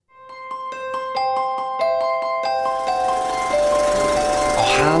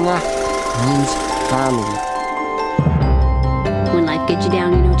Manga means family. When life gets you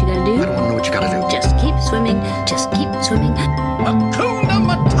down, you know what you gotta do? I don't want to know what you gotta do. Just keep swimming. Just keep swimming. Hakuna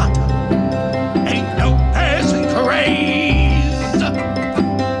Matata. Ain't no passing craze.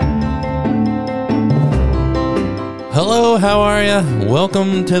 Hello, how are ya?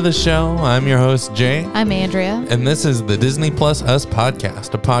 Welcome to the show. I'm your host, Jay. I'm Andrea. And this is the Disney Plus Us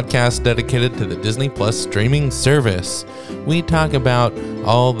podcast, a podcast dedicated to the Disney Plus streaming service. We talk about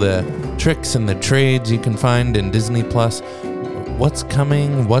all the tricks and the trades you can find in Disney Plus, what's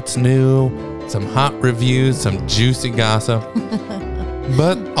coming, what's new, some hot reviews, some juicy gossip.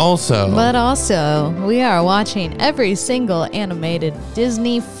 But also, we are watching every single animated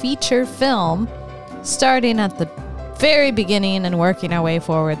Disney feature film, starting at the very beginning and working our way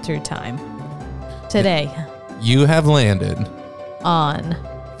forward through time. Today, you have landed on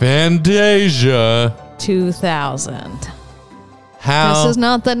Fantasia 2000. How? This is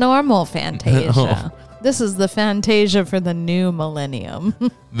not the normal Fantasia. Oh. This is the Fantasia for the new millennium.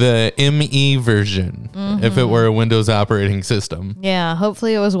 The ME version, if it were a Windows operating system. Yeah,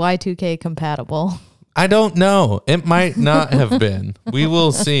 hopefully it was Y2K compatible. I don't know. It might not have been. We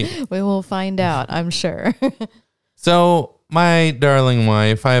will see. We will find out, I'm sure. So, my darling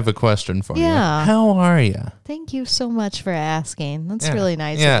wife, I have a question for you. Yeah. How are you? Thank you so much for asking. That's really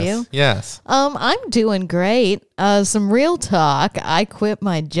nice yes, of you. Yes. I'm doing great. Some real talk. I quit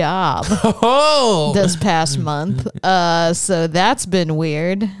my job Oh! this past month. So that's been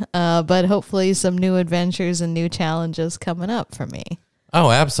weird. But hopefully some new adventures and new challenges coming up for me.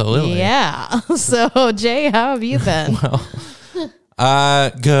 Oh, absolutely. Yeah. So Jay, how have you been?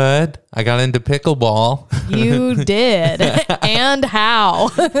 Good. I got into pickleball. You did. And how?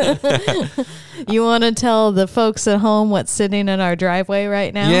 You want to tell the folks at home what's sitting in our driveway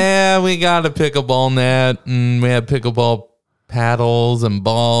right now? Yeah, we got a pickleball net, and we had pickleball paddles and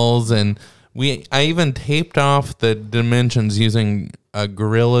balls, and I even taped off the dimensions using a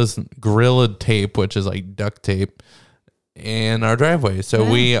Gorilla tape, which is like duct tape, in our driveway. So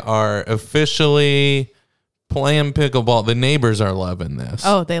we are officially playing pickleball. The neighbors are loving this.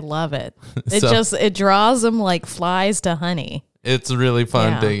 Oh, they love it. It draws them like flies to honey. It's really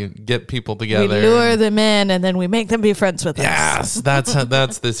fun to get people together. We lure them in, and then we make them be friends with us. Yes,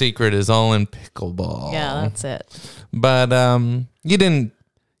 that's the secret, is all in pickleball. Yeah, that's it. But you didn't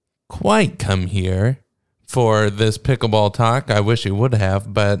quite come here for this pickleball talk. I wish you would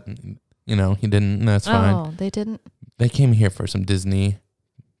have, but you didn't. That's fine. Oh, they didn't? They came here for some Disney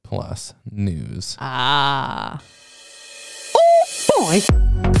Plus news. Ah. Boy.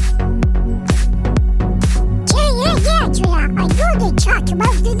 Yeah, Andrea, I know they talk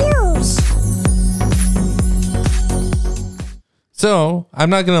about the news. So I'm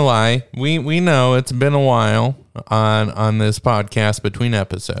not gonna lie, we know it's been a while on this podcast between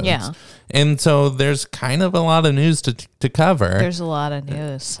episodes. Yeah. And so there's kind of a lot of news to cover. There's a lot of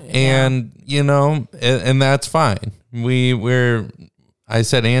news. And and that's fine. I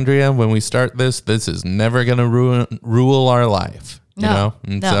said, Andrea, when we start this is never going to rule our life, No.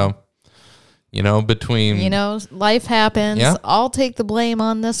 So, between... life happens. Yeah. I'll take the blame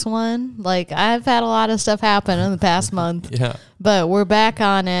on this one. Like, I've had a lot of stuff happen in the past month. Yeah. But we're back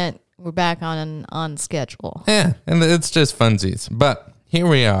on it. We're back on schedule. Yeah, and it's just funsies. But here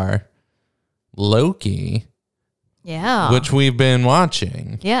we are. Loki, Yeah. which we've been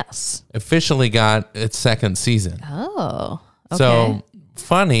watching, Yes. officially got its second season. Oh. Okay. So,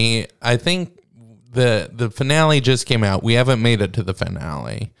 funny, I think the finale just came out. We haven't made it to the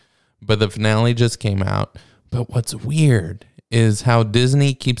finale, but the finale just came out. But what's weird is how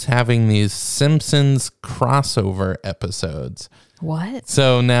Disney keeps having these Simpsons crossover episodes. What?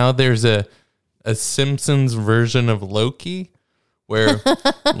 So now there's a Simpsons version of Loki where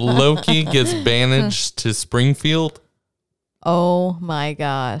Loki gets banished to Springfield. Oh my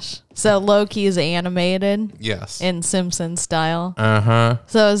gosh. So Loki is animated Yes. in Simpsons style. Uh-huh.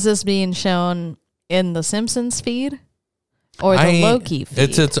 So is this being shown in the Simpsons feed or the Loki feed?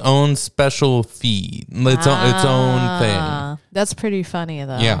 It's its own special feed. Its own thing. That's pretty funny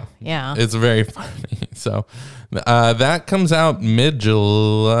though. Yeah. Yeah. It's very funny. So that comes out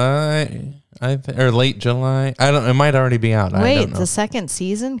mid-July, or late July. It might already be out. I Wait, don't know. the second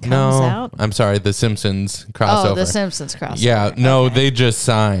season comes out? I'm sorry, the Simpsons crossover. Oh, the Simpsons crossover. Yeah, no, Okay. they just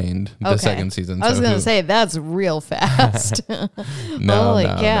signed the Okay. second season. I was so going to say, that's real fast. Holy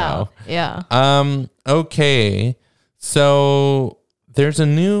cow. no. Yeah. Okay. So there's a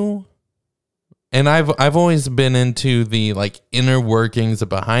new, and I've always been into the inner workings of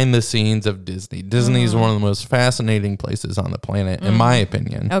behind the scenes of Disney. Disney is one of the most fascinating places on the planet, in my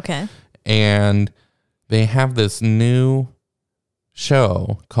opinion. Okay. And they have this new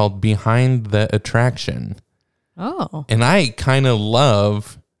show called Behind the Attraction. Oh. And I kind of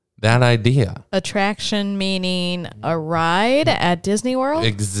love that idea. Attraction meaning a ride at Disney World?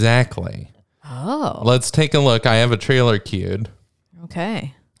 Exactly. Oh. Let's take a look. I have a trailer queued.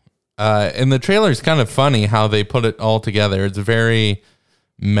 Okay. And the trailer is kind of funny how they put it all together. It's very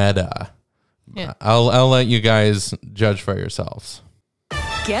meta. Yeah. I'll let you guys judge for yourselves.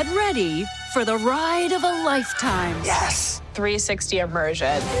 Get ready for the ride of a lifetime. Yes. 360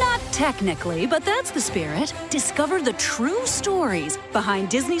 immersion. Not technically, but that's the spirit. Discover the true stories behind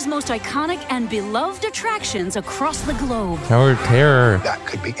Disney's most iconic and beloved attractions across the globe. Tower of Terror. That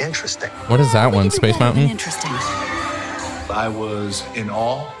could be interesting. What is that one? Even Space better than Mountain? Interesting. I was in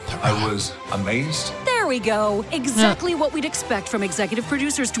awe. I was amazed. There we go. Exactly what we'd expect from executive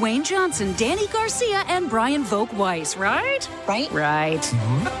producers Dwayne Johnson, Danny Garcia, and Brian Vogt Weiss, right? Right? Right.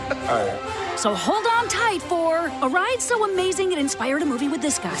 So hold on tight for a ride so amazing it inspired a movie with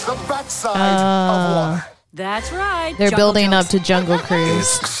this guy. The backside of water. That's right. They're Jungle building up Jokes. to Jungle It's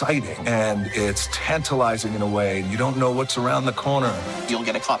Cruise. exciting and it's tantalizing in a way. You don't know what's around the corner. You'll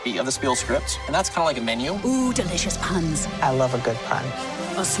get a copy of the Spiel script, and that's kind of like a menu. Ooh, delicious puns. I love a good pun.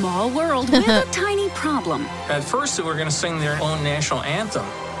 A small world with a tiny problem. At first, they were going to sing their own national anthem.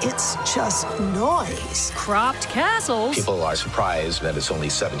 It's just noise. Cropped castles. People are surprised that it's only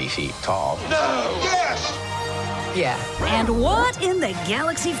 70 feet tall. Yeah. And what in the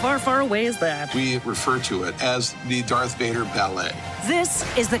galaxy far, far away is that? We refer to it as the Darth Vader Ballet. This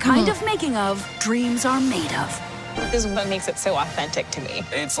is the kind of making of dreams are made of. This is what makes it so authentic to me.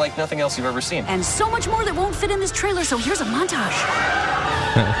 It's like nothing else you've ever seen. And so much more that won't fit in this trailer, so here's a montage.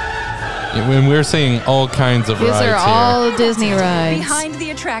 When we're seeing all kinds of These rides are all Disney rides. Behind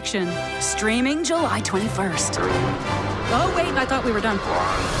the Attraction, streaming July 21st. Oh, wait, I thought we were done.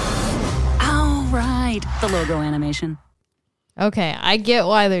 All right, the logo animation. Okay, I get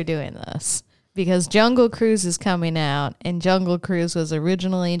why they're doing this. Because Jungle Cruise is coming out, and Jungle Cruise was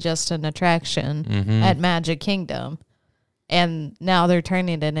originally just an attraction at Magic Kingdom. And now they're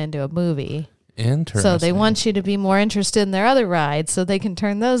turning it into a movie. here. Interesting. So they want you to be more interested in their other rides so they can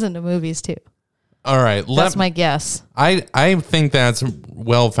turn those into movies too. All right. That's my guess. I think that's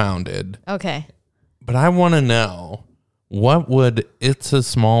well-founded. Okay. But I want to know, what would It's a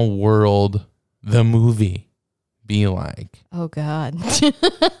Small World, the movie, be like? Oh, God.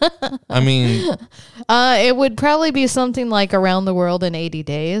 I mean, It would probably be something like Around the World in 80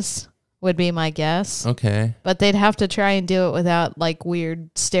 Days, would be my guess. okay. But they'd have to try and do it without like weird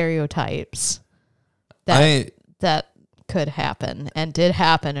stereotypes that could happen and did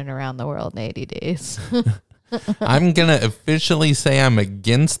happen in Around the World in 80 Days. I'm going to officially say I'm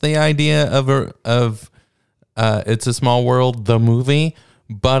against the idea of It's a Small World, the movie.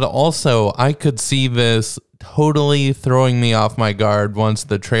 But also, I could see this totally throwing me off my guard once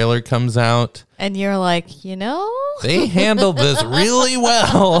the trailer comes out. And you're like, They handled this really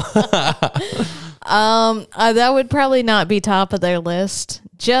well. that would probably not be top of their list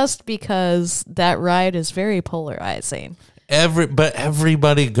just because that ride is very polarizing. But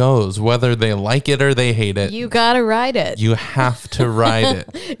everybody goes, whether they like it or they hate it. You got to ride it. You have to ride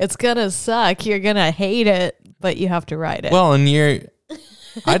it. It's going to suck. You're going to hate it, but you have to ride it. Well, and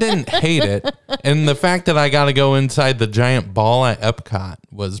I didn't hate it. And the fact that I got to go inside the giant ball at Epcot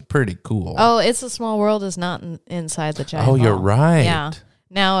was pretty cool. Oh, It's a Small World is not inside the giant Oh, you're ball. right. Yeah.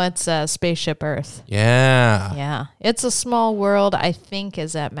 Now it's Spaceship Earth. Yeah. Yeah. It's a Small World, I think,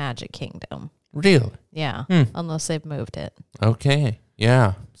 is at Magic Kingdom. Really? Yeah. Unless they've moved it. Okay.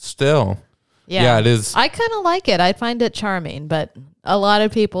 Yeah. Still. Yeah, it is. I kind of like it. I find it charming, but a lot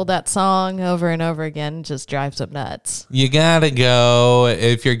of people, that song over and over again just drives them nuts. You gotta go.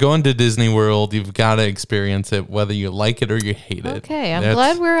 If you're going to Disney World, you've got to experience it, whether you like it or you hate it. Okay, I'm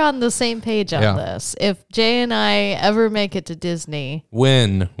glad we're on the same page on Yeah. this. If Jay and I ever make it to Disney,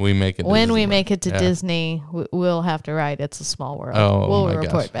 When we make it to Yeah. Disney, we'll have to ride It's a Small World. Oh, we'll my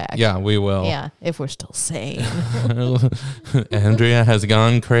report gosh. back. Yeah, we will. Yeah, if we're still sane. Andrea has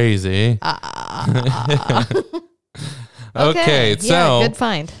gone crazy. Okay, so yeah, good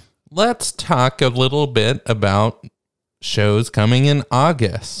find. let's talk a little bit about shows coming in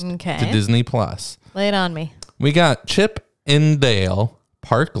August Okay. to Disney Plus. Lay it on me. We got Chip and Dale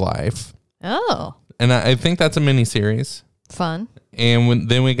Park Life, Oh, and I think that's a miniseries. fun. And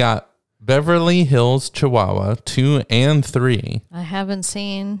then we got Beverly Hills Chihuahua 2 and 3. I haven't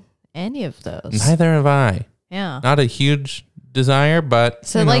seen any of those. Neither have I. Yeah. Not a huge desire, but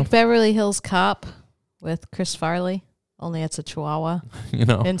So you know, like Beverly Hills Cop with Chris Farley, only it's a Chihuahua you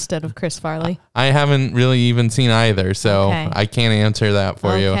know, instead of Chris Farley. I haven't really even seen either, so Okay. I can't answer that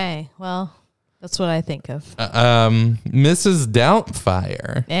for you. Okay, well, That's what I think of. Mrs.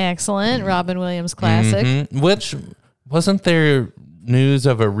 Doubtfire. Excellent. Robin Williams classic. Mhm. Which, wasn't there news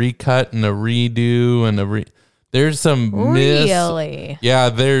of a recut and a redo and there's some Really? Yeah,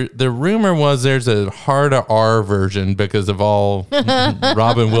 the rumor was there's a hard R version because of all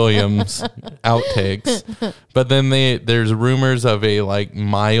Robin Williams outtakes. But then there's rumors of a like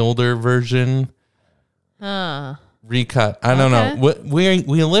milder version. Recut. I don't know.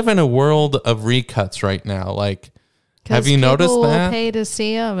 We live in a world of recuts right now. Like, have you noticed people that? will pay to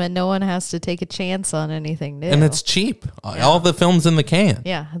see them, and no one has to take a chance on anything new. And it's cheap. All the film's in the can.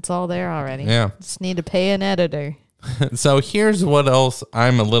 Yeah, it's all there already. Yeah. Just need to pay an editor. So here's what else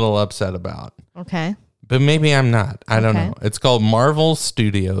I'm a little upset about. Okay. But maybe I'm not. I don't Okay. know. It's called Marvel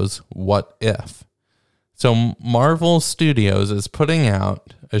Studios What If. So Marvel Studios is putting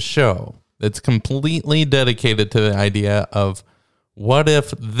out a show that's completely dedicated to the idea of what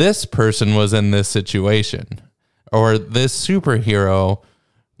if this person was in this situation or this superhero.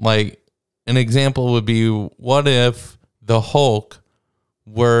 Like an example would be, what if the Hulk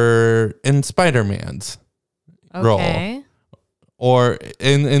were in Spider-Man's role? Or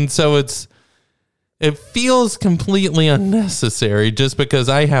and so it feels completely unnecessary just because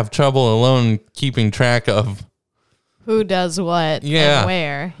I have trouble alone keeping track of Who does what and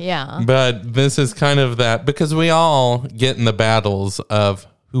where. Yeah. But this is kind of that, because we all get in the battles of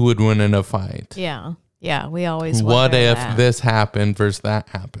who would win in a fight. Yeah. Yeah. We always What wonder if that. this happened versus that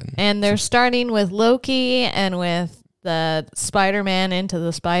happened? And they're starting with Loki and with the Spider-Man into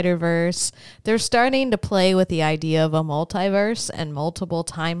the Spider-Verse. They're starting to play with the idea of a multiverse and multiple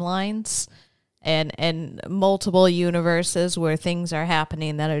timelines and multiple universes where things are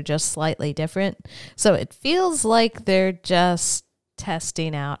happening that are just slightly different. So it feels like they're just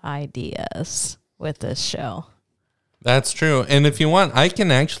testing out ideas with this show. That's true. And if you want, I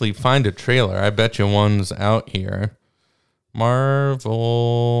can actually find a trailer. I bet you one's out here.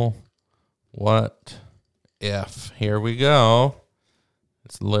 Marvel What If. Here we go.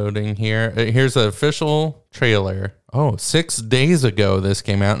 It's loading here. Here's the official trailer. Oh, 6 days ago this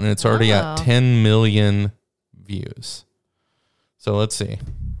came out, and it's already at 10 million views. So let's see.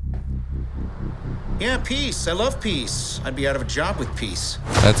 Yeah, peace. I love peace. I'd be out of a job with peace.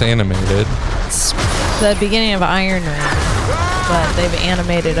 That's animated. It's the beginning of Iron Man, but they've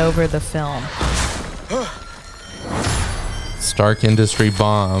animated over the film. Stark Industry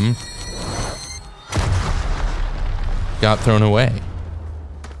bomb got thrown away.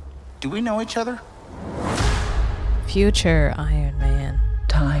 Do we know each other? Future Iron Man.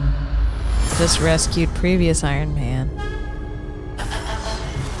 Time. Just rescued previous Iron Man.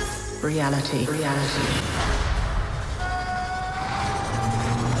 Reality.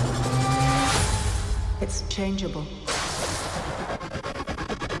 It's changeable.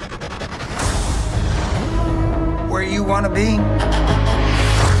 Where you want to be?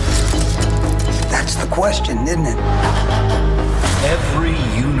 That's the question, isn't it? Every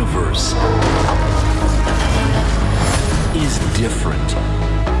universe is different.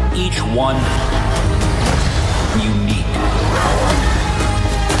 Each one unique.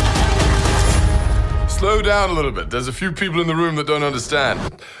 Slow down a little bit. There's a few people in the room that don't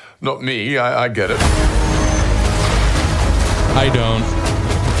understand. Not me, I get it. I don't.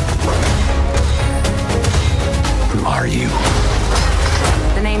 Who are you?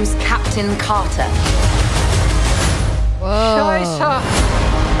 The name's Captain Carter. Whoa.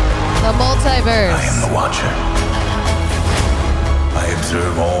 The multiverse. I am the Watcher. I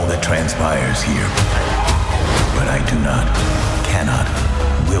observe all that transpires here, but I do not, cannot,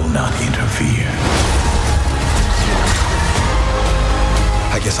 will not interfere.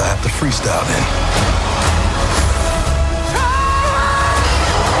 I guess I have to freestyle then.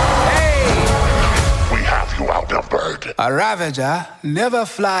 We have you outnumbered. A Ravager never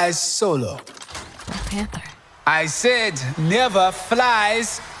flies solo. Black Panther. I said never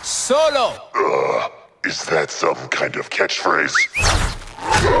flies solo. Is that some kind of catchphrase?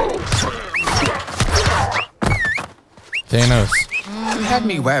 Thanos. You had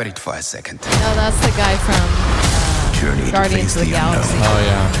me worried for a second. No, that's the guy from Guardians of the Galaxy. Oh,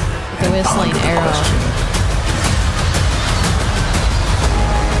 yeah. The whistling arrow.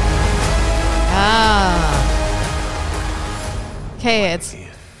 Okay,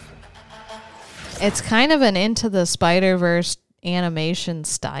 it's kind of an Into the Spider-Verse animation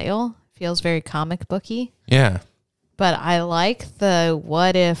style. Feels very comic booky. Yeah. But I like the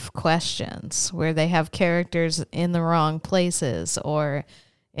what if questions where they have characters in the wrong places, or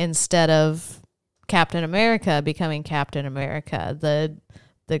instead of Captain America becoming Captain America, the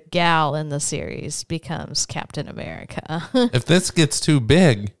gal in the series becomes Captain America. If this gets too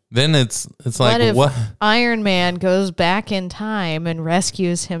big, Then it's What like, if what? Iron Man goes back in time and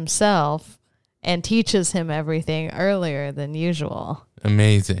rescues himself and teaches him everything earlier than usual?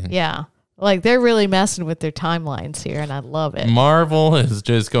 Amazing. Yeah. Like, they're really messing with their timelines here, and I love it. Marvel is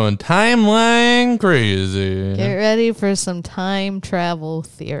just going timeline crazy. Get ready for some time travel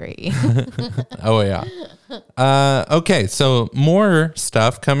theory. Oh, yeah. Okay, so more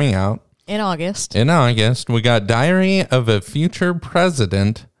stuff coming out. In August. We got Diary of a Future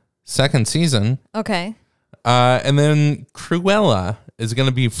President, 2nd season. Okay. And then Cruella is going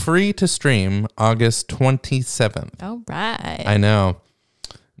to be free to stream August 27th. All right. I know.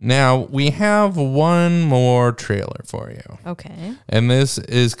 Now, we have one more trailer for you. Okay. And this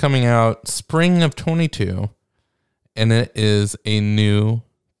is coming out spring of 22. And it is a new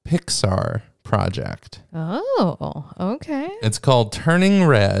Pixar project. Oh, okay. It's called Turning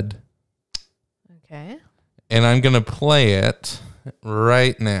Red. Okay. And I'm going to play it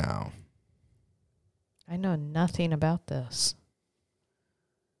right now. I know nothing about this.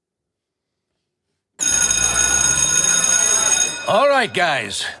 All right,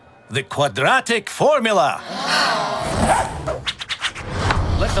 guys. The quadratic formula.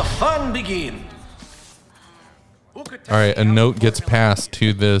 Let the fun begin. All right, a note gets passed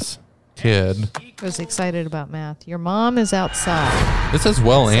to this kid. I was excited about math. Your mom is outside. This is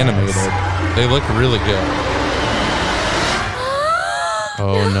well animated. They look really good.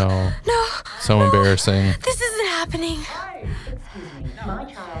 Oh, no. No. So embarrassing. This isn't happening.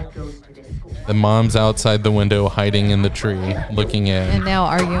 The mom's outside the window hiding in the tree, looking in. And now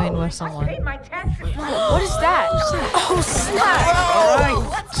arguing with someone. What is that? Oh, snap. All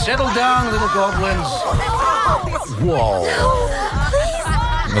right, settle down, little goblins. Whoa.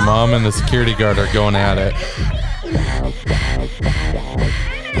 The mom and the security guard are going at it.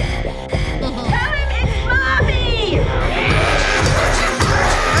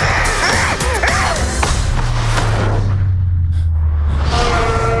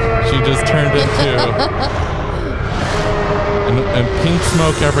 She just turned it too. And pink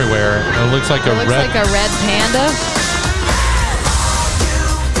smoke everywhere. It looks like a red. Looks like a red panda.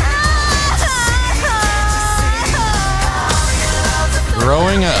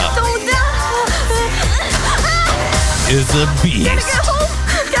 Growing up is a beast.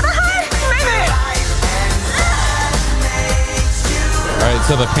 All right,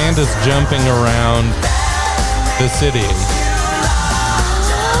 so the panda's jumping around the city.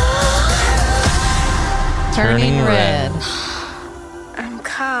 Turning red. I'm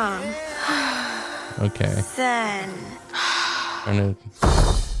calm. Okay. Zen.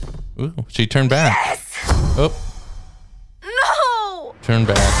 Ooh, she turned back. Yes! Oh. No! Turn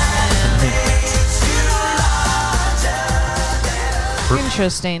back.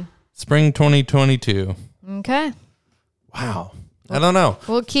 Interesting. Spring 2022. Okay. Wow. I don't know.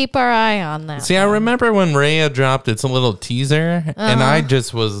 We'll keep our eye on that. See, I remember when Raya dropped its little teaser, and I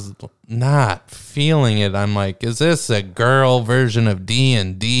just was not feeling it. I'm like, is this a girl version of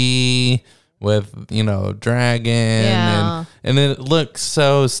D&D with, dragon? Yeah. And it looks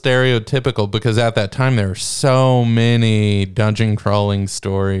so stereotypical because at that time there were so many dungeon crawling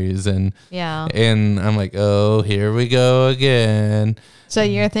stories, and I'm like, oh, here we go again. So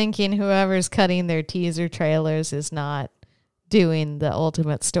you're thinking whoever's cutting their teaser trailers is not doing the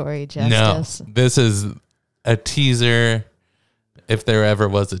ultimate story justice. No, this is a teaser. If there ever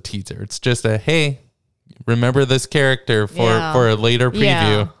was a teaser, it's just a, hey, remember this character for a later preview.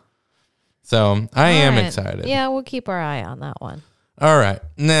 Yeah. So I am excited. Yeah, we'll keep our eye on that one. All right.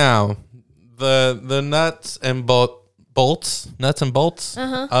 Now, the nuts and bolts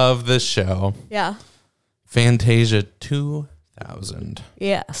of this show. Yeah. Fantasia 2000.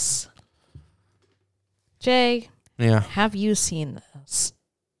 Yes. Jay. Yeah. Have you seen this?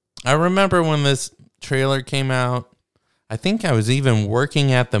 I remember when this trailer came out, I think I was even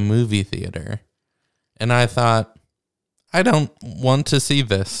working at the movie theater, and I thought, I don't want to see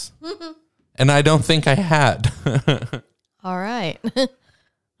this. And I don't think I had. All right.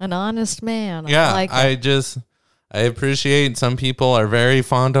 An honest man. Yeah, I appreciate some people are very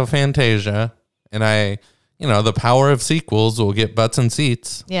fond of Fantasia, and the power of sequels will get butts and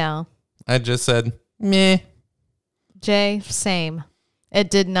seats. Yeah. I just said, meh. Jay, same. It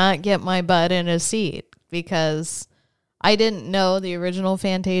did not get my butt in a seat because I didn't know the original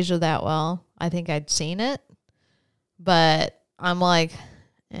Fantasia that well. I think I'd seen it, but I'm like,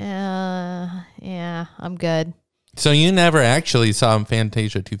 yeah, I'm good. So you never actually saw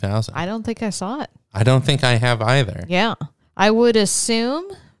Fantasia 2000? I don't think I saw it. I don't think I have either. Yeah. I would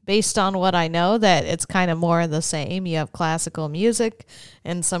assume, based on what I know, that it's kind of more of the same. You have classical music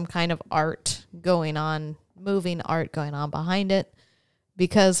and some kind of art going on, moving art going on behind it,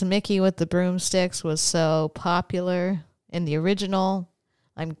 because Mickey with the broomsticks was so popular in the original,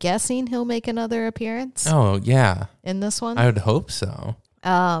 I'm guessing he'll make another appearance. Oh, yeah. In this one? I would hope so.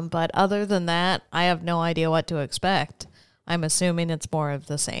 But other than that, I have no idea what to expect. I'm assuming it's more of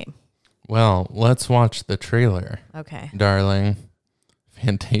the same. Well, let's watch the trailer. Okay. Darling.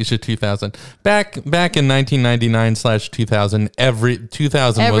 Fantasia 2000. Back in 1999/2000,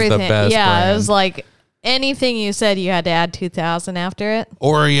 2000 was the best. Yeah, brand. it was like anything you said, you had to add 2000 after it.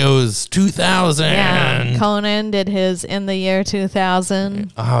 Oreos 2000. Yeah, Conan did his in the year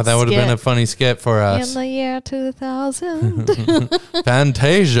 2000. Oh, that would have been a funny skit for us. In the year 2000.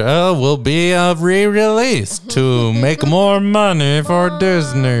 Fantasia will be re-released to make more money for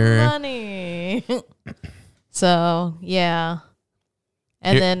Disney. Money. So, yeah.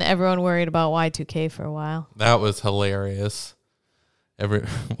 And then everyone worried about Y2K for a while. That was hilarious.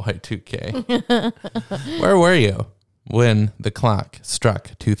 Y2K. Where were you when the clock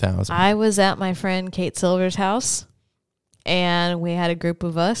struck 2000? I was at my friend Kate Silver's house, and we had a group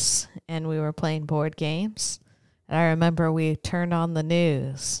of us, and we were playing board games. And I remember we turned on the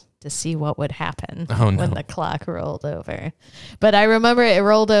news to see what would happen when the clock rolled over. But I remember it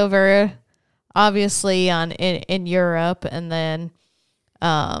rolled over, obviously, in Europe, and then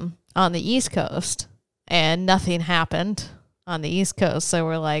on the East Coast, and nothing happened on the East Coast. So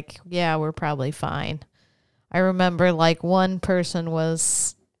we're like, yeah, we're probably fine. I remember like one person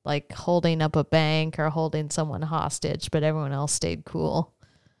was like holding up a bank or holding someone hostage, but everyone else stayed cool.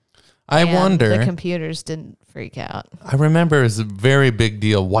 I wonder. The computers didn't freak out. I remember it was a very big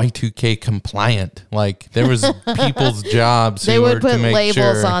deal, Y2K compliant. Like there was people's jobs. They would put labels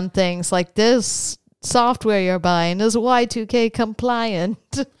sure. on things like this software you're buying is Y2K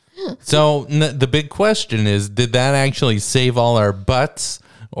compliant. So the big question is, did that actually save all our butts,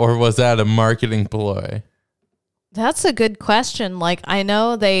 or was that a marketing ploy? That's a good question. Like, I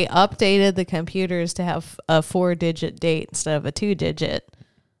know they updated the computers to have a 4-digit date instead of a 2-digit,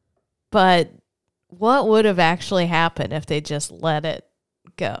 but what would have actually happened if they just let it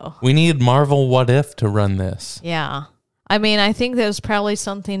go? We need Marvel What If to run this. Yeah. I mean, I think there's probably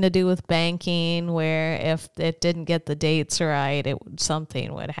something to do with banking where if it didn't get the dates right,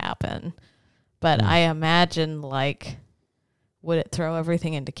 something would happen. But I imagine, like, would it throw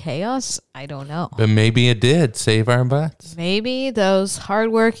everything into chaos? I don't know. But maybe it did save our butts. Maybe those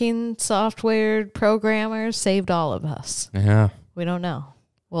hardworking software programmers saved all of us. Yeah. We don't know.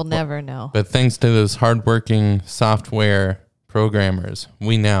 We'll never know. But thanks to those hardworking software programmers,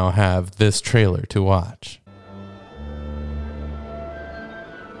 we now have this trailer to watch.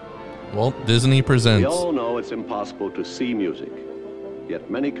 Walt Disney presents. We all know it's impossible to see music, yet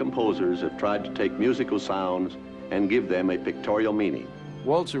many composers have tried to take musical sounds and give them a pictorial meaning.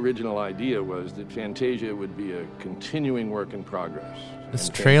 Walt's original idea was that Fantasia would be a continuing work in progress. This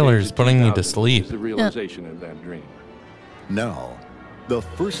trailer is putting me to sleep. The realization of that dream. Now, the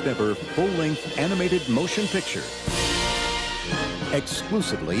first ever full-length animated motion picture,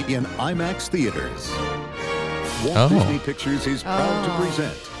 exclusively in IMAX theaters. Walt Disney Pictures is proud to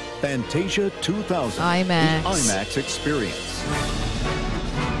present Fantasia 2000, IMAX. the IMAX experience.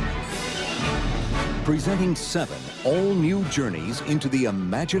 Presenting 7 all-new journeys into the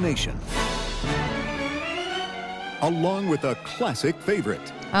imagination, along with a classic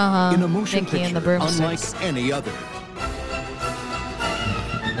favorite in a motion Mickey and the picture broomsticks. unlike any other.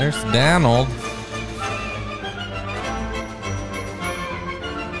 There's Donald.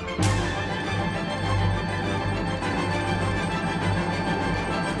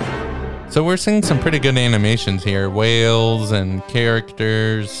 So we're seeing some pretty good animations here. Whales and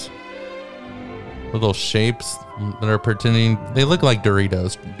characters. Little shapes that are pretending. They look like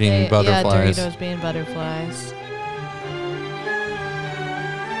Doritos being butterflies. Yeah, Doritos being butterflies.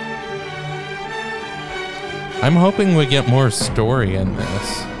 I'm hoping we get more story in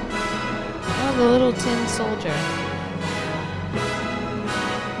this. Oh, the little tin soldier.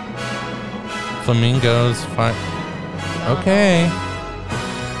 Flamingos. Okay.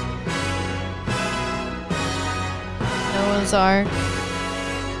 Noah's Ark.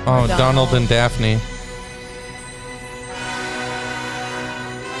 Oh, Donald and Daphne.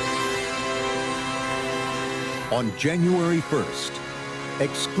 On January 1st,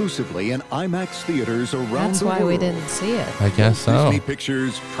 exclusively in IMAX theaters around That's the world. why we didn't see it. I guess so. Disney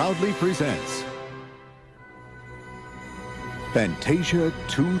Pictures proudly presents Fantasia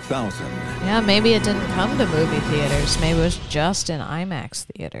 2000. Yeah, maybe it didn't come to movie theaters. Maybe it was just in IMAX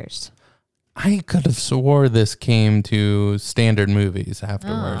theaters. I could have swore this came to standard movies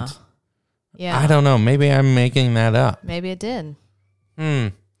afterwards. Yeah. I don't know. Maybe I'm making that up. Maybe it did.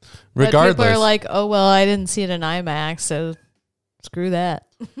 Regardless. But people are like, oh, well, I didn't see it in IMAX, so screw that.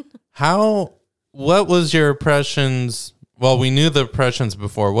 What was your impressions? Well, we knew the impressions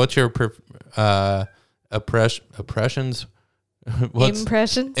before. What's your impressions?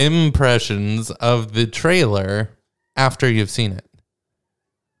 Impressions of the trailer after you've seen it?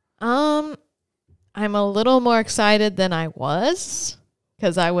 I'm a little more excited than I was,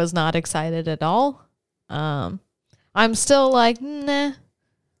 because I was not excited at all. I'm still like, nah,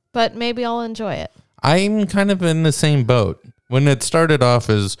 but maybe I'll enjoy it. I'm kind of in the same boat. When it started off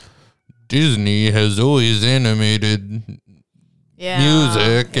as Disney has always animated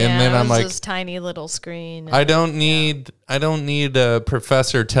music, and then I'm like, this tiny little screen. I don't need a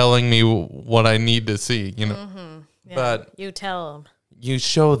professor telling me what I need to see, you know. Mm-hmm. Yeah. But you tell them, you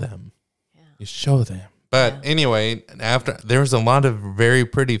show them, you show them. But anyway, after there's a lot of very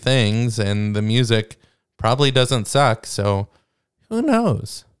pretty things, and the music probably doesn't suck. So who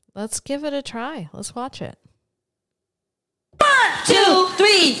knows? Let's give it a try. Let's watch it. 1, 2,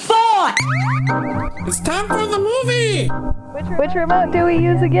 3, 4. It's time for the movie. Which remote do we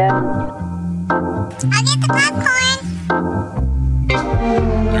use again? I'll get the popcorn.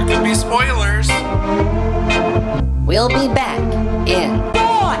 There could be spoilers. We'll be back in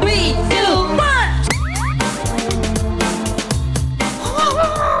 4, 3, 2, 1.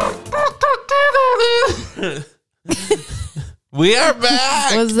 We are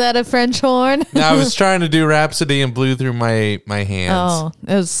back. Was that a French horn? No, I was trying to do Rhapsody and blew through my hands. Oh,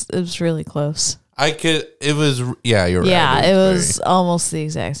 it was really close. It was, yeah, you're right. Yeah, it was almost the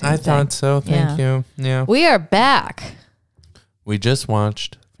exact same thing. I thought so. Thank you. Yeah. We are back. We just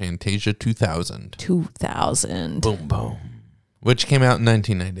watched Fantasia 2000. 2000. Boom, boom. Which came out in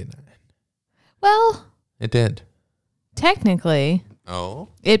 1999. Well, it did. Technically. Oh.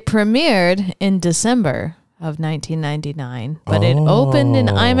 It premiered in December of 1999, but it opened in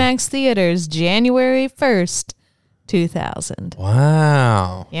IMAX theaters January 1st, 2000.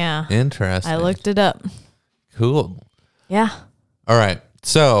 Wow. Yeah. Interesting. I looked it up. Cool. Yeah. All right.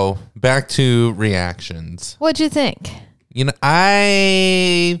 So back to reactions. What'd you think? You know,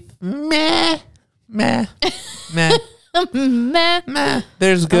 meh.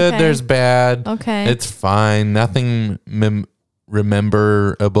 There's good, there's bad. Okay. It's fine. Nothing memorable.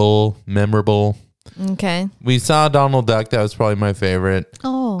 Okay. We saw Donald Duck. That was probably my favorite.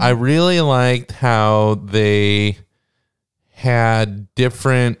 Oh. I really liked how they had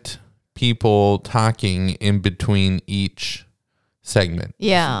different people talking in between each segment.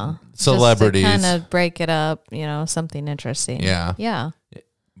 Yeah. Celebrities. Just to kind of break it up, something interesting. Yeah. Yeah.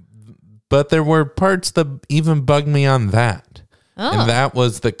 But there were parts that even bugged me on that. Oh. And that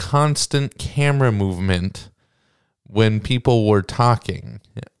was the constant camera movement when people were talking.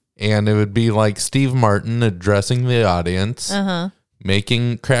 And it would be like Steve Martin addressing the audience,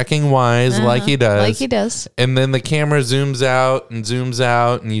 cracking wise like he does. Like he does. And then the camera zooms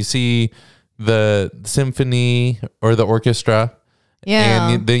out, and you see the symphony or the orchestra. Yeah.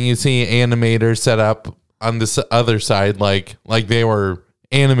 And then you see animators set up on this other side like they were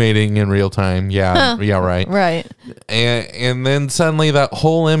animating in real time. Yeah. Yeah, right. Right. And then suddenly that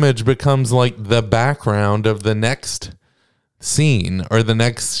whole image becomes like the background of the next scene or the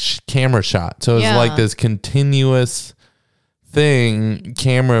next camera shot. So it's like this continuous thing,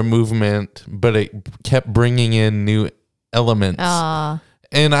 camera movement, but it kept bringing in new elements.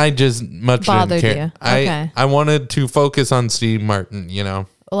 And I just much bothered didn't care. You. Okay. I wanted to focus on Steve Martin,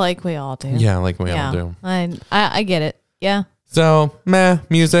 Like we all do. Yeah, like we all do. I get it. Yeah. So,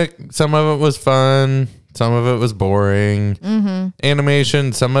 music, some of it was fun, some of it was boring. Mm-hmm.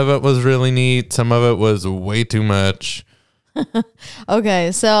 Animation, some of it was really neat, some of it was way too much.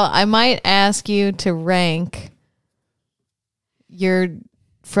 Okay, so I might ask you to rank your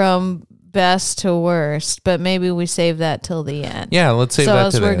from best to worst, but maybe we save that till the end. Yeah, let's save that till the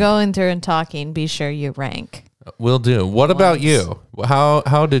end. So as we're end. going through and talking, be sure you rank. Will do. What about you?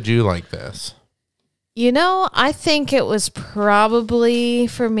 How did you like this? I think it was probably,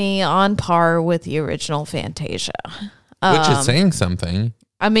 for me, on par with the original Fantasia. Which is saying something.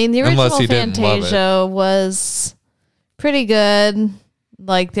 I mean, the original Fantasia was pretty good.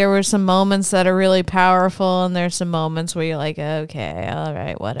 Like, there were some moments that are really powerful, and there's some moments where you're like, okay, all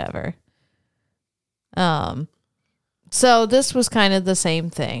right, whatever. So this was kind of the same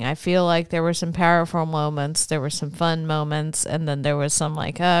thing. I feel like there were some powerful moments, there were some fun moments, and then there was some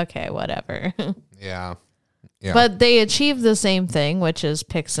like, okay, whatever. Yeah. But they achieved the same thing, which is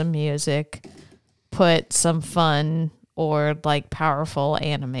pick some music, put some fun or like powerful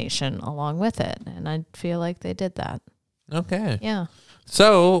animation along with it. And I feel like they did that. Okay. Yeah.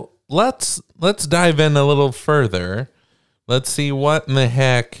 So let's dive in a little further. Let's see what in the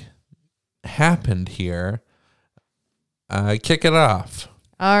heck happened here. kick it off.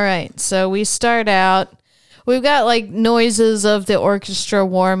 All right. So we start out. We've got like noises of the orchestra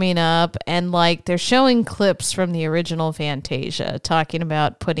warming up, and like they're showing clips from the original Fantasia talking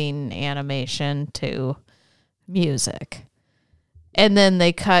about putting animation to music. And then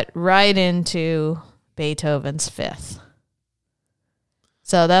they cut right into Beethoven's Fifth.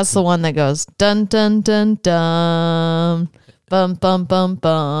 So that's the one that goes dun dun dun dun, bum bum bum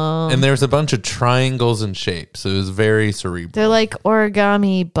bum. And there's a bunch of triangles and shapes. It was very cerebral. They're like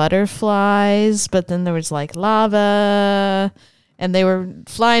origami butterflies, but then there was like lava, and they were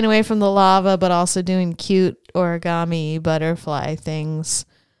flying away from the lava, but also doing cute origami butterfly things.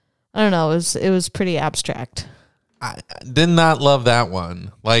 I don't know. It was pretty abstract. I did not love that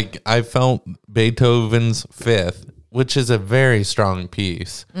one. Like, I felt Beethoven's Fifth, which is a very strong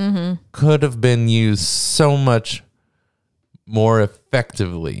piece, could have been used so much more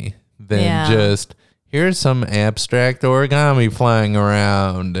effectively than just, here's some abstract origami flying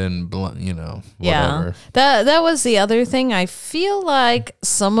around and, whatever. Yeah. That was the other thing. I feel like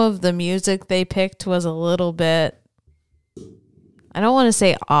some of the music they picked was a little bit, I don't want to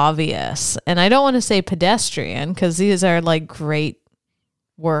say obvious, and I don't want to say pedestrian, because these are like great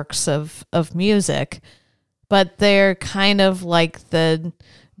works of music, but they're kind of like the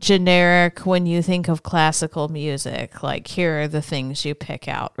generic, when you think of classical music, like here are the things you pick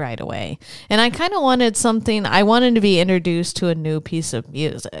out right away. And I kind of wanted something, I wanted to be introduced to a new piece of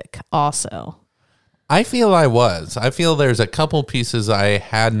music also. I feel there's a couple pieces I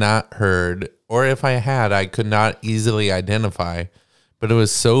had not heard, or if I had, I could not easily identify. But it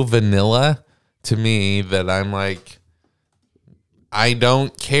was so vanilla to me that I'm like, I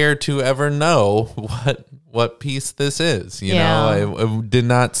don't care to ever know what piece this is. You know, it did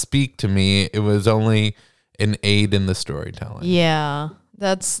not speak to me. It was only an aid in the storytelling. Yeah,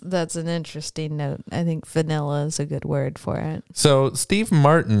 that's an interesting note. I think vanilla is a good word for it. So Steve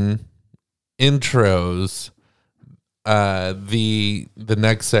Martin intros the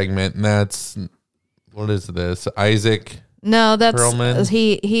next segment, and that's, what is this? Isaac. No, that's Perlman?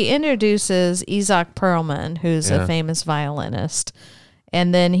 He introduces Isaac Perlman, who's a famous violinist,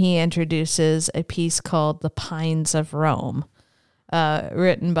 and then he introduces a piece called "The Pines of Rome,"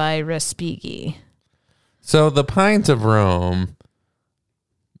 written by Respighi. So "The Pines of Rome,"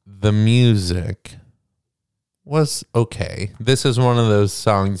 the music was okay. This is one of those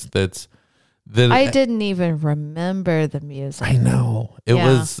songs that I didn't even remember the music. I know. It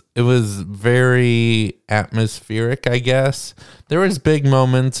was very atmospheric, I guess. There was big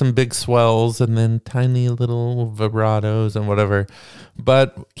moments and big swells and then tiny little vibratos and whatever.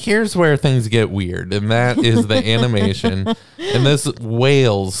 But here's where things get weird, and that is the animation. And this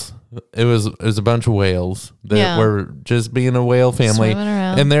whales, it was a bunch of whales that were just being a whale family.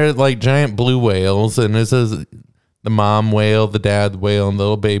 And they're like giant blue whales, and this is the mom whale, the dad whale, and the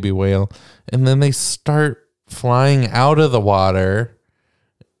little baby whale. And then they start flying out of the water.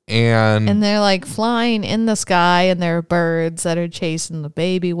 And they're like flying in the sky, and there are birds that are chasing the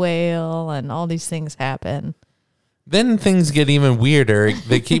baby whale, and all these things happen. Then things get even weirder.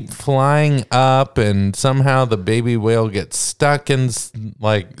 They keep flying up, and somehow the baby whale gets stuck in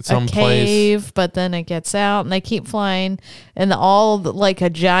like some cave, but then it gets out, and they keep flying, and like a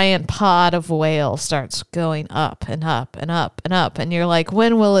giant pod of whale starts going up and up and up and up, and you're like,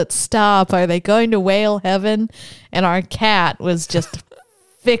 when will it stop? Are they going to whale heaven? And our cat was just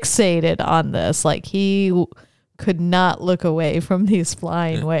fixated on this, like he could not look away from these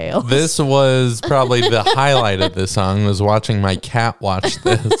flying whales. This was probably the highlight of this song, was watching my cat watch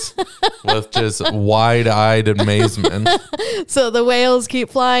this with just wide-eyed amazement. So the whales keep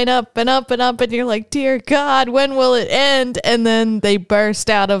flying up and up and up, and you're like, dear God, when will it end? And then they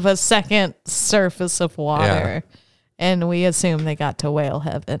burst out of a second surface of water, and we assume they got to whale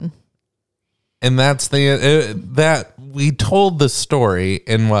heaven. And that's that we told the story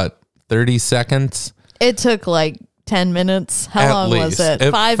in 30 seconds? It took like 10 minutes. How long was it?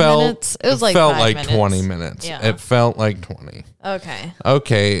 5 minutes? It was like 5 minutes. It felt like 20 minutes. Yeah. It felt like 20. Okay.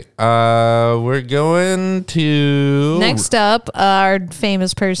 Okay. We're going to... Next up, our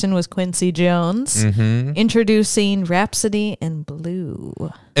famous person was Quincy Jones, introducing Rhapsody in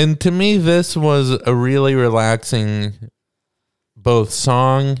Blue. And to me, this was a really relaxing both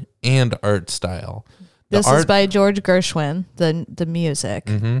song and art style. This is by George Gershwin, the music.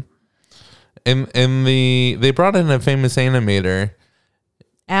 And they brought in a famous animator,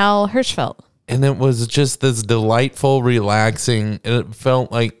 Al Hirschfeld. And it was just this delightful, relaxing. It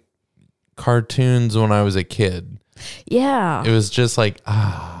felt like cartoons when I was a kid. Yeah. It was just like,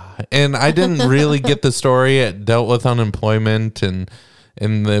 And I didn't really get the story. It dealt with unemployment and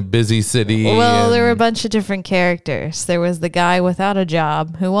in the busy city. Well, there were a bunch of different characters. There was the guy without a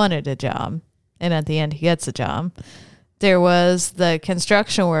job who wanted a job, and at the end he gets a job. There was the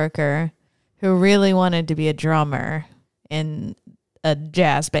construction worker who really wanted to be a drummer in a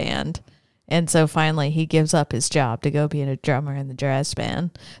jazz band. And so finally he gives up his job to go be a drummer in the jazz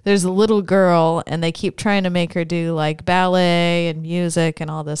band. There's a little girl, and they keep trying to make her do like ballet and music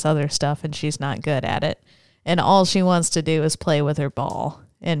and all this other stuff, and she's not good at it. And all she wants to do is play with her ball.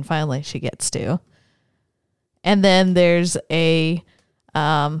 And finally she gets to. And then there's a,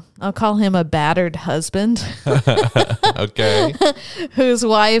 I'll call him a battered husband. Okay. Whose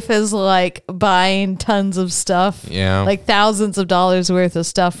wife is like buying tons of stuff. Yeah. Like thousands of dollars worth of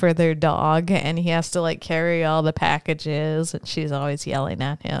stuff for their dog. And he has to like carry all the packages. And she's always yelling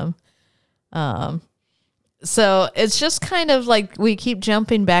at him. So it's just kind of like we keep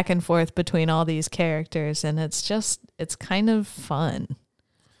jumping back and forth between all these characters. And it's kind of fun.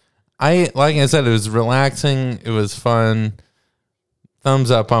 Like I said, it was relaxing. It was fun. Thumbs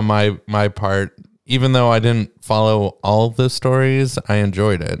up on my part. Even though I didn't follow all of the stories, I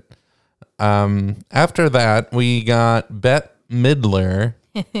enjoyed it. After that, we got Bette Midler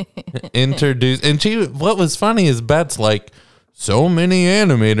introduced. And what was funny is Bette's like, so many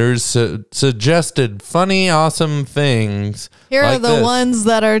animators suggested funny, awesome things. Here like are the ones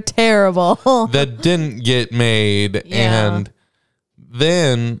that are terrible. that didn't get made. Yeah. And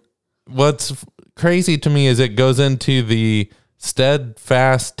then what's crazy to me is it goes into the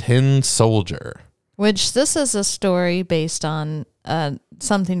Steadfast Tin Soldier. Which this is a story based on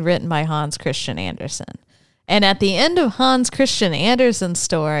something written by Hans Christian Andersen. And at the end of Hans Christian Andersen's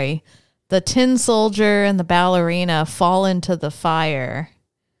story, the tin soldier and the ballerina fall into the fire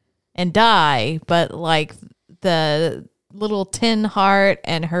and die, but like the little tin heart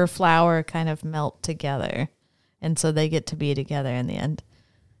and her flower kind of melt together. And so they get to be together in the end.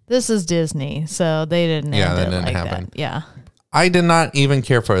 This is Disney, so they didn't end it like happen. that. Yeah. I did not even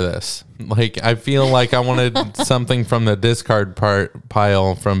care for this. Like, I feel like I wanted something from the discard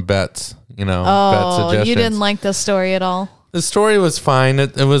pile from Bette's, Bette's suggestions. You didn't like the story at all? The story was fine.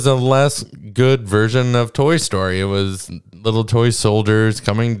 It was a less good version of Toy Story. It was little toy soldiers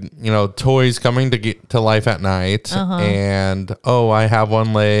coming, toys coming to get to life at night. Uh-huh. And, I have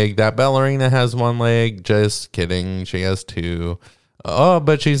one leg. That ballerina has one leg. Just kidding. She has two. Oh,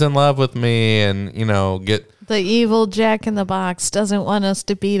 but she's in love with me, and get the evil Jack in the Box doesn't want us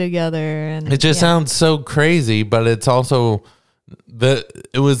to be together, and it just sounds so crazy. But it's also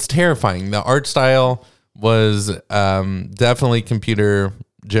it was terrifying. The art style was definitely computer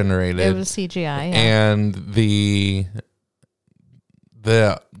generated. It was CGI, yeah. And the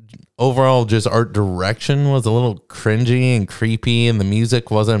overall just art direction was a little cringy and creepy, and the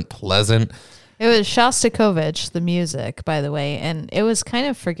music wasn't pleasant. It was Shostakovich, the music, by the way, and it was kind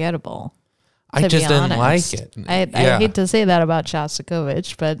of forgettable. I just didn't like it. I hate to say that about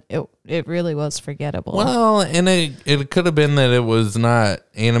Shostakovich, but it really was forgettable. Well, and it could have been that it was not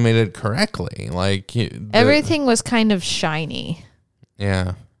animated correctly. Like everything was kind of shiny.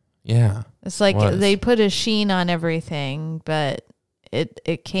 Yeah. It's like they put a sheen on everything, but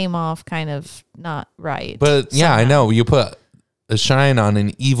it came off kind of not right. But yeah, I know you put a shine on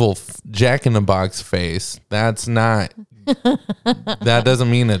an evil Jack-in-the-Box face. That's not. That doesn't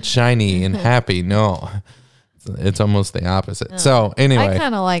mean it's shiny and happy. No, it's almost the opposite. So anyway, I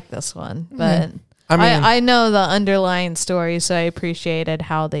kind of like this one, but I know the underlying story, so I appreciated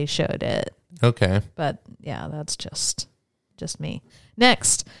how they showed it. Okay, but yeah, that's just me.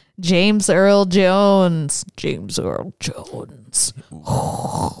 Next, James Earl Jones. I'm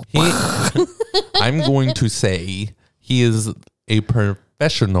going to say he is a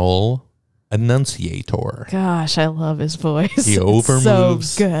professional enunciator. Gosh, I love his voice. He overmoves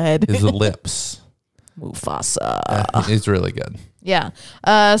so good. his lips. Mufasa. It's really good. Yeah.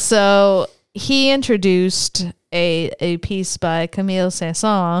 So he introduced a piece by Camille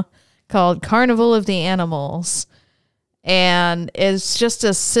Saint-Saëns called Carnival of the Animals. And it's just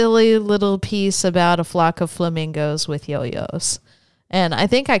a silly little piece about a flock of flamingos with yo-yos. And I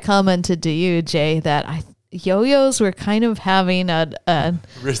think I commented to you, Jay, that yo-yos were kind of having a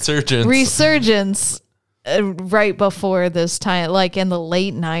resurgence right before this time, like in the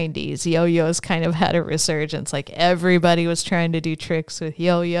late 90s. Yo-yos kind of had a resurgence. Like everybody was trying to do tricks with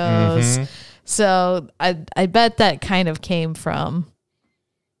yo-yos. Mm-hmm. So I bet that kind of came from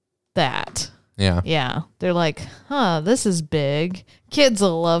that. Yeah. They're like, this is big. Kids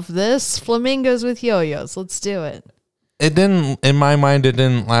will love this. Flamingos with yo-yos. Let's do it. It didn't, in my mind, it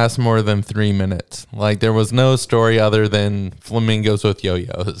didn't last more than 3 minutes. Like, there was no story other than flamingos with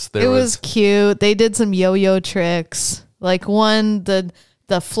yo-yos. It was cute. They did some yo-yo tricks. Like one,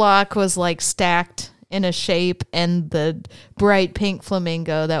 the flock was like stacked in a shape, and the bright pink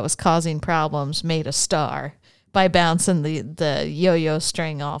flamingo that was causing problems made a star by bouncing the yo-yo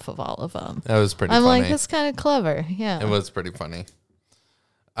string off of all of them. That was pretty funny. I'm like, that's kind of clever. Yeah. It was pretty funny.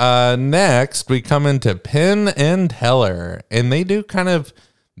 Next, we come into Penn and Teller, and they do kind of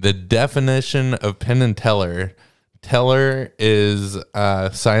the definition of Penn and Teller. Teller is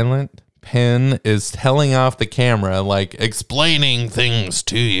silent. Penn is telling off the camera, like explaining things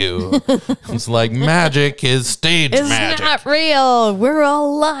to you. It's like magic is stage magic. It's not real. We're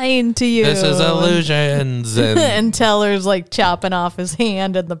all lying to you. This is illusions. And Teller's like chopping off his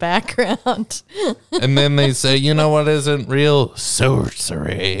hand in the background. And then they say, you know what isn't real?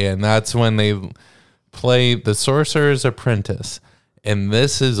 Sorcery. And that's when they play The Sorcerer's Apprentice. And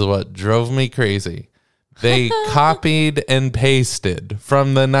this is what drove me crazy. They copied and pasted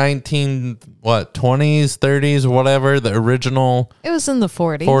from the 20s, 30s, whatever, the original. It was in the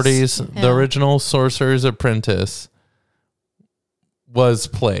 40s. 40s. Yeah. The original Sorcerer's Apprentice was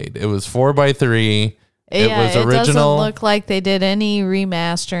played. It was 4x3. It was original. It doesn't look like they did any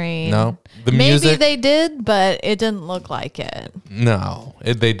remastering. No. The Maybe music, they did, but it didn't look like it. No,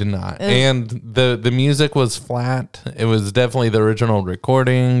 they did not. And the music was flat. It was definitely the original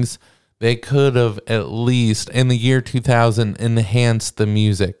recordings. They could have at least, in the year 2000, enhanced the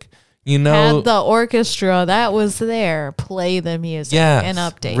music. You know, had the orchestra that was there play the music and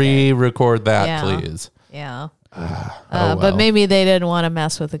update re-record that, please. Yeah. Well. But maybe they didn't want to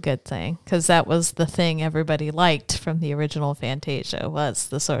mess with a good thing, because that was the thing everybody liked from the original Fantasia was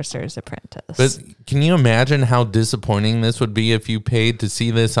The Sorcerer's Apprentice. But can you imagine how disappointing this would be if you paid to see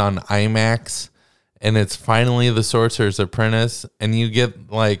this on IMAX and it's finally The Sorcerer's Apprentice and you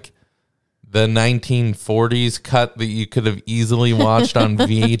get like the 1940s cut that you could have easily watched on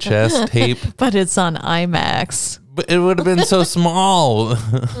VHS tape. But it's on IMAX. But it would have been so small.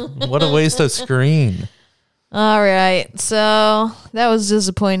 What a waste of screen. All right. So that was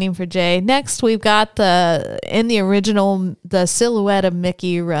disappointing for Jay. Next, we've got in the original, the silhouette of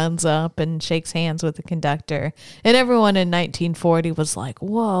Mickey runs up and shakes hands with the conductor. And everyone in 1940 was like,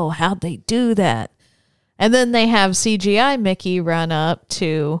 whoa, how'd they do that? And then they have CGI Mickey run up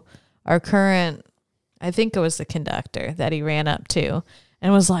to our current, I think it was the conductor that he ran up to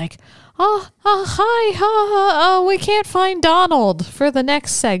and was like, hi, we can't find Donald for the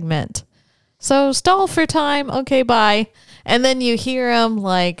next segment. So stall for time. Okay, bye. And then you hear him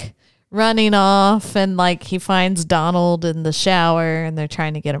like running off and like he finds Donald in the shower and they're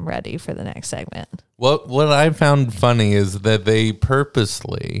trying to get him ready for the next segment. What I found funny is that they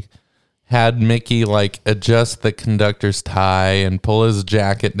purposely had Mickey like adjust the conductor's tie and pull his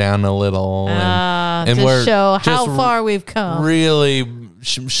jacket down a little and to show how far we've come. Really,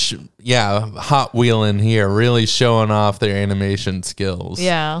 hot wheeling here, really showing off their animation skills.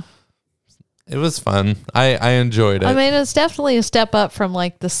 Yeah. It was fun. I enjoyed it. I mean, it's definitely a step up from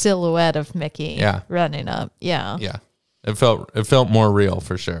like the silhouette of Mickey running up. Yeah. Yeah. It felt more real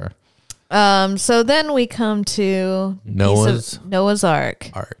for sure. So then we come to Noah's Ark.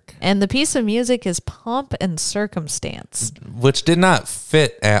 And the piece of music is Pomp and Circumstance, which did not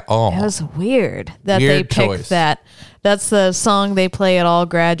fit at all. It was weird that they picked that. That's the song they play at all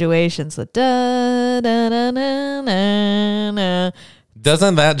graduations. The da da da da da da.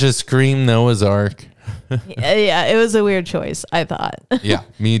 Doesn't that just scream Noah's Ark? Yeah, it was a weird choice, I thought. Yeah,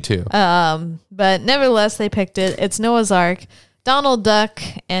 me too. But nevertheless, they picked it. It's Noah's Ark. Donald Duck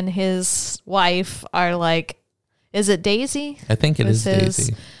and his wife are like, is it Daisy? I think it is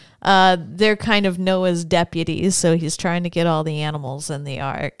Daisy. They're kind of Noah's deputies, so he's trying to get all the animals in the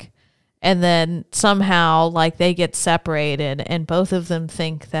ark. And then somehow, like, they get separated, and both of them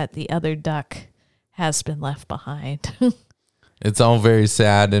think that the other duck has been left behind. It's all very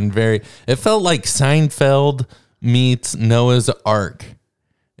sad and it felt like Seinfeld meets Noah's Ark.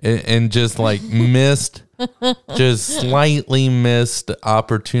 And just like just slightly missed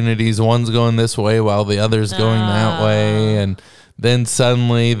opportunities. One's going this way while the other's going that way. And then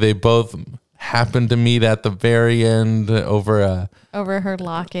suddenly they both happen to meet at the very end over her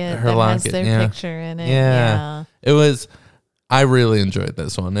locket has their picture in it. Yeah. It was, I really enjoyed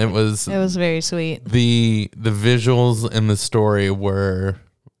this one. It was very sweet. The visuals and the story were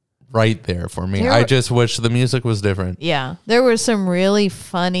right there for me. I just wish the music was different. Yeah. There were some really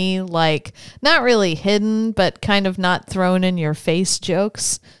funny, like, not really hidden, but kind of not thrown in your face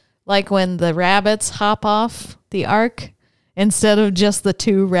jokes. Like when the rabbits hop off the ark, instead of just the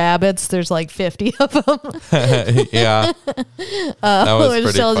 2 rabbits, there's like 50 of them. Yeah. That was which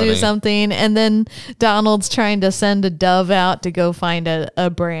pretty tells funny. you something. And then Donald's trying to send a dove out to go find a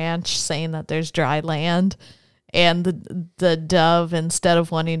branch, saying that there's dry land. And the dove, instead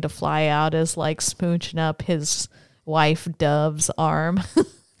of wanting to fly out, is like smooching up his wife Dove's arm.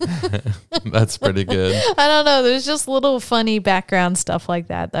 That's pretty good. I don't know. There's just little funny background stuff like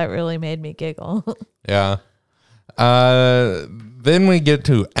that really made me giggle. Yeah. Then we get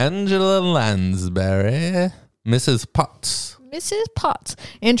to Angela Lansbury, Mrs. Potts. Mrs. Potts,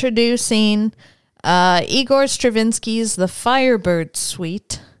 introducing Igor Stravinsky's The Firebird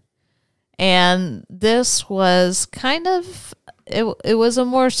Suite. And this was kind of, it was a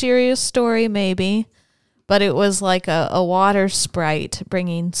more serious story maybe, but it was like a water sprite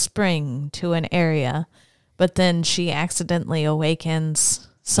bringing spring to an area. But then she accidentally awakens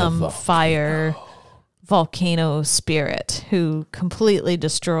some fire volcano spirit who completely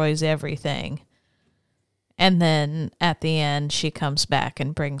destroys everything. And then at the end, she comes back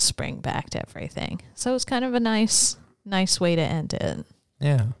and brings spring back to everything. So it's kind of a nice way to end it.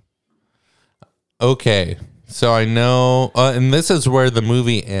 Yeah. Okay. So I know, and this is where the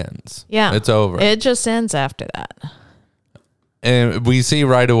movie ends. Yeah. It's over. It just ends after that. And we see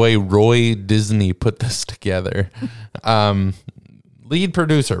right away Roy Disney put this together. Lead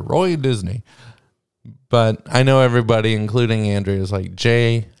producer, Roy Disney. But I know everybody, including Andrea, is like,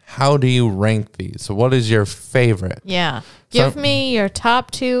 Jay, how do you rank these? So what is your favorite? Yeah. Give me your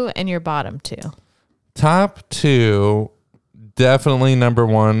top 2 and your bottom 2. Top 2, definitely number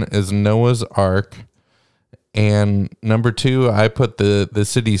 1 is Noah's Ark. And number 2, I put the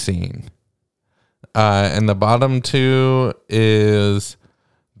city scene. And the bottom 2 is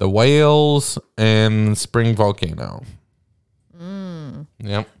the whales and Spring Volcano.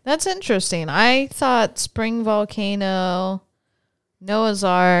 Yep. That's interesting. I thought Spring Volcano, Noah's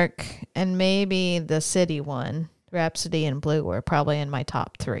Ark, and maybe the city one, Rhapsody in Blue, were probably in my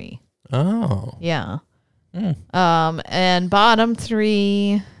top 3. Oh. Yeah. And bottom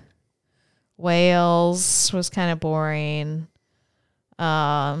 3, Whales was kind of boring.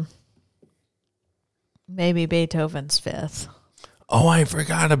 Maybe Beethoven's Fifth. Oh, I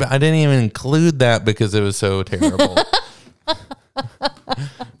forgot about. I didn't even include that because it was so terrible.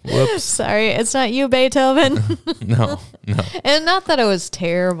 Whoops. Sorry, it's not you, Beethoven. No. And not that it was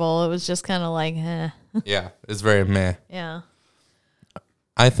terrible. It was just kind of like, eh. Yeah, it's very meh. Yeah.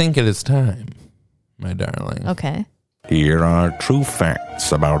 I think it is time, my darling. Okay. Here are true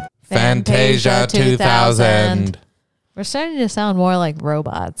facts about Fantasia 2000. We're starting to sound more like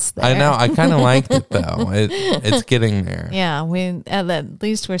robots there. I know. I kind of liked it, though. It's getting there. Yeah, at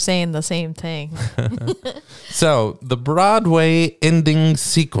least we're saying the same thing. So, the Broadway ending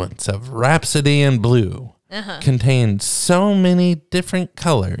sequence of Rhapsody in Blue contained so many different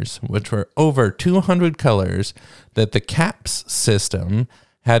colors, which were over 200 colors, that the CAPS system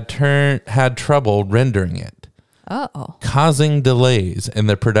had trouble rendering it. Uh-oh. Causing delays in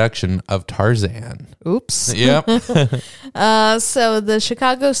the production of Tarzan. Oops. Yep. So the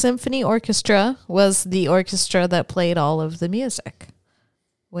Chicago Symphony Orchestra was the orchestra that played all of the music.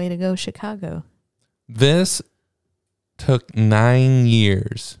 Way to go, Chicago. This took 9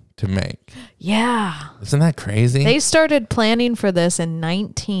 years to make. Yeah. Isn't that crazy? They started planning for this in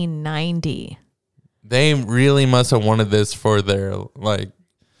 1990. They really must have wanted this for their,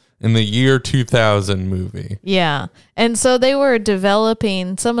 in the year 2000 movie. Yeah. And so they were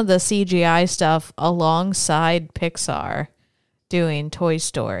developing some of the CGI stuff alongside Pixar, doing Toy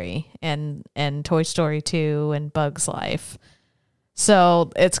Story and Toy Story 2 and Bug's Life. So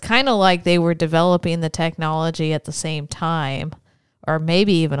it's kind of like they were developing the technology at the same time, or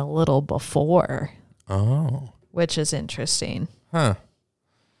maybe even a little before. Oh. Which is interesting. Huh.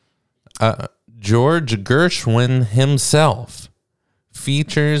 George Gershwin himself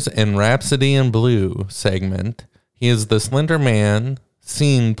features in Rhapsody in Blue segment. He is the slender man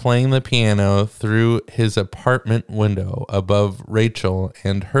seen playing the piano through his apartment window above Rachel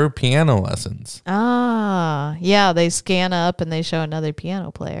and her piano lessons. Ah, yeah, they scan up and they show another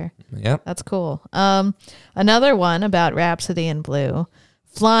piano player. Yep. That's cool. Another one about Rhapsody in Blue,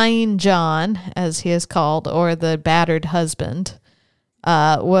 Flying John, as he is called, or the battered husband,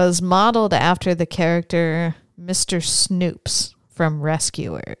 was modeled after the character Mr. Snoops from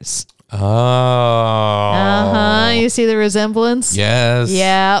Rescuers. Oh. You see the resemblance? Yes.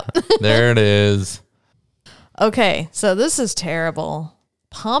 Yeah. There it is. Okay, so this is terrible.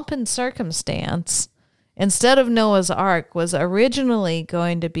 Pomp and Circumstance, instead of Noah's Ark, was originally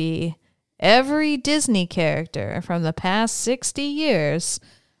going to be every Disney character from the past 60 years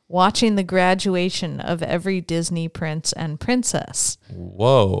watching the graduation of every Disney prince and princess.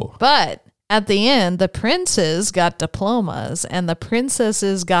 Whoa. But at the end, the princes got diplomas and the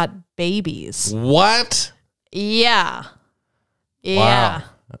princesses got babies. What? Yeah. Wow.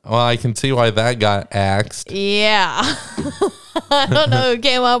 Well, I can see why that got axed. Yeah. I don't know who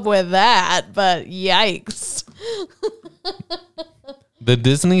came up with that, but yikes. The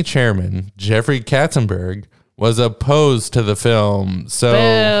Disney chairman, Jeffrey Katzenberg, was opposed to the film,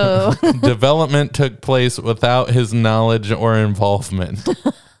 so development took place without his knowledge or involvement.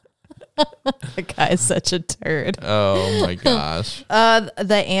 The guy's such a turd. Oh my gosh.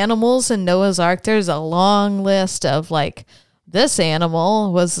 The animals in Noah's Ark, there's a long list of like, this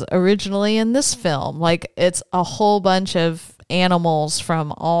animal was originally in this film. Like, it's a whole bunch of animals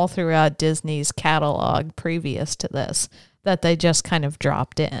from all throughout Disney's catalog previous to this that they just kind of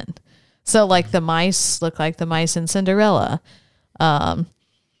dropped in. So like the mice look like the mice in Cinderella. I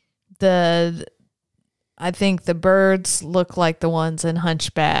think the birds look like the ones in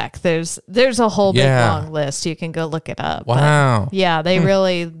Hunchback. There's a whole big long list. You can go look it up. Wow. But yeah,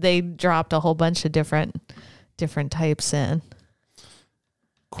 they dropped a whole bunch of different types in.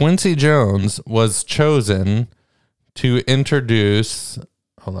 Quincy Jones was chosen to introduce.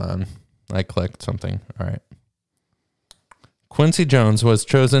 Hold on. I clicked something. All right. Quincy Jones was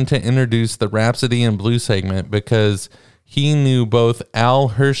chosen to introduce the Rhapsody in Blue segment because he knew both Al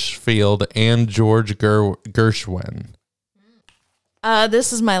Hirschfeld and George Gershwin.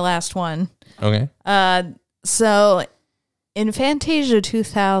 This is my last one. Okay. So in Fantasia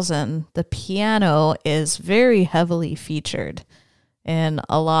 2000, the piano is very heavily featured in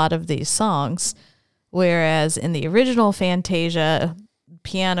a lot of these songs, whereas in the original Fantasia,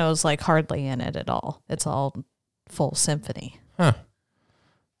 piano's like hardly in it at all. It's all full symphony. Huh.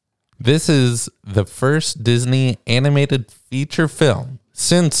 This is the first Disney animated feature film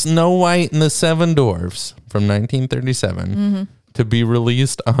since Snow White and the Seven Dwarfs from 1937 to be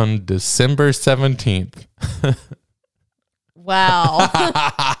released on December 17th. Wow.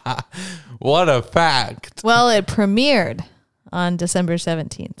 What a fact. Well, it premiered on December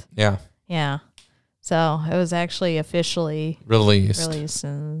 17th. Yeah. Yeah. So it was actually officially released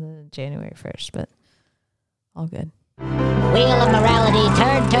in January 1st, but all good. Wheel of morality,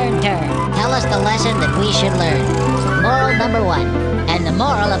 turn, turn, turn. Tell us the lesson that we should learn. Moral number 1. And the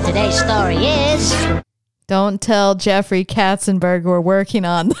moral of today's story is... Don't tell Jeffrey Katzenberg we're working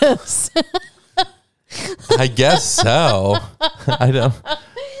on this. I guess so. I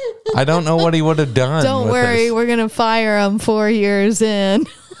don't know what he would have done. Don't worry, we're going to fire him 4 years in.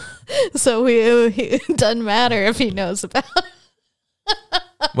 So it doesn't matter if he knows about it.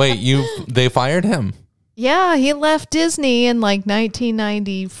 Wait, they fired him? Yeah, he left Disney in like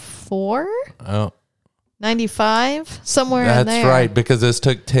 1994? Oh. 95? Somewhere in there. That's right, because this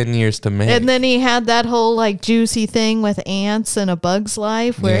took 10 years to make. And then he had that whole like juicy thing with ants and A Bug's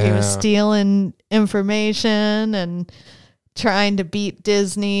Life where he was stealing information and trying to beat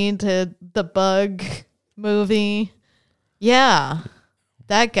Disney to the Bug movie. Yeah,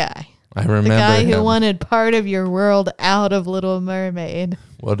 that guy. I remember the guy him. who wanted part of your world out of Little Mermaid.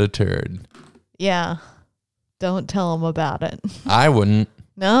 What a turd. Yeah. Don't tell him about it. I wouldn't.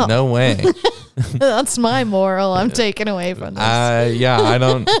 No way. That's my moral I'm taking away from this. Yeah, I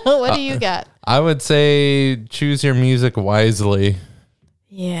don't. What do you got? I would say choose your music wisely.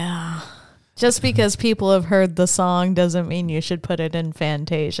 Yeah. Just because people have heard the song doesn't mean you should put it in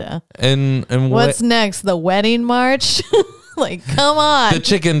Fantasia. And what's next? The wedding march? Like, come on. The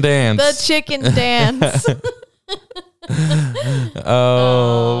chicken dance. The chicken dance.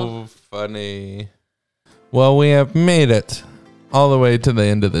 Oh, funny. Well, we have made it all the way to the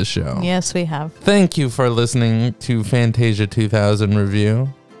end of the show. Yes, we have. Thank you for listening to Fantasia 2000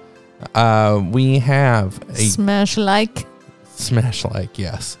 review. We have a smash like,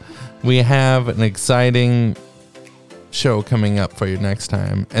 yes. We have an exciting show coming up for you next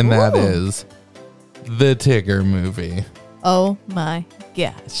time, and that is the Tigger movie. Oh my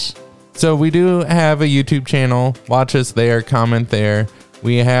gosh. So we do have a YouTube channel. Watch us there, comment there.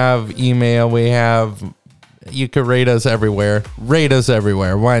 We have email. You could rate us everywhere. Rate us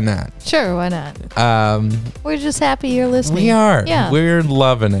everywhere. Why not? Sure, why not? We're just happy you're listening. We are. Yeah. We're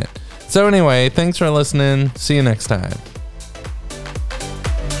loving it. So anyway, thanks for listening. See you next time.